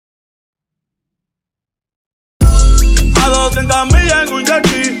200 millas en un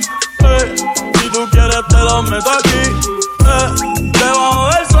yaqui. Si tú quieres te lo meto aquí. Debajo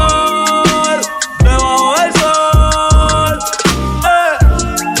del sol, debajo del sol.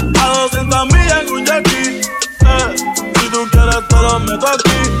 A 200 millas en un yaqui. Si tú quieres te lo meto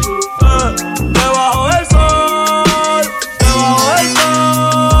aquí. Debajo del sol, debajo del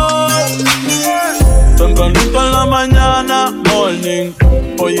sol. Tempranito en la mañana, morning.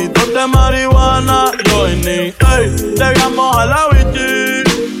 Pollitos de marihuana, joining. Ey, llegamos a la bichi.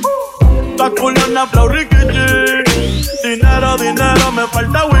 La culona flow rikichi. Dinero, dinero, me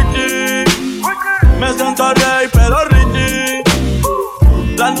falta wiki. Me siento rey, pero Richie.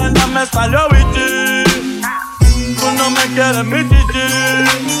 La nena me salió bichi. Tú no me quieres, mi chichi.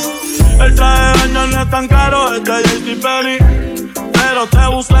 El traje de baño no es tan caro, es de JCPenney. Pero te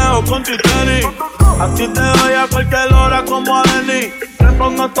buceo con tu tenis. A ti te doy a cualquier hora como a Benny. Te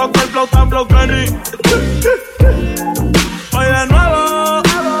pongo todo el flow tan flow Kenny. Hoy de nuevo,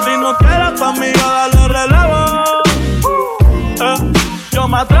 si no quieres tu amiga dale relevo. Yo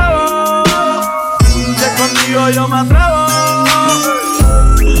me atrevo, si es contigo yo me atrevo.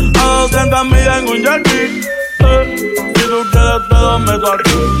 A 200 millas en un yaqui. Si tú quieres te lo meto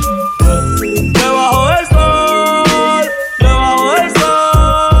aquí. Debajo del sol, debajo del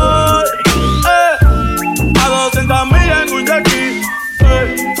sol. A 200 millas en un yaqui.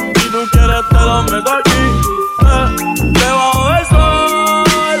 Si tú quieres te lo meto aquí. Debajo del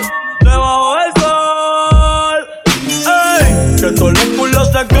sol, debajo del sol. Que todos los culos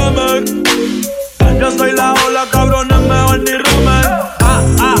se quemen. Yo soy la ola, cabrones, mejor ni remen.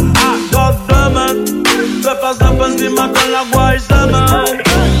 Goddammit. Se pasa por encima con la guay semen.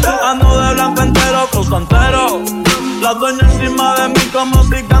 Ando de blanco entero, cruzantero. La dueña encima de mí como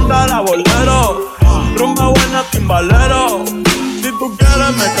si cantara bolero. Rumba buena, timbalero. Si tú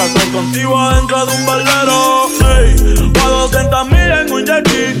quieres me caso contigo dentro de un velero. Ey, a 200 millas en un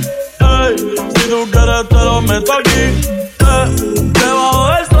yaqui. Ey, si tú quieres te lo meto aquí.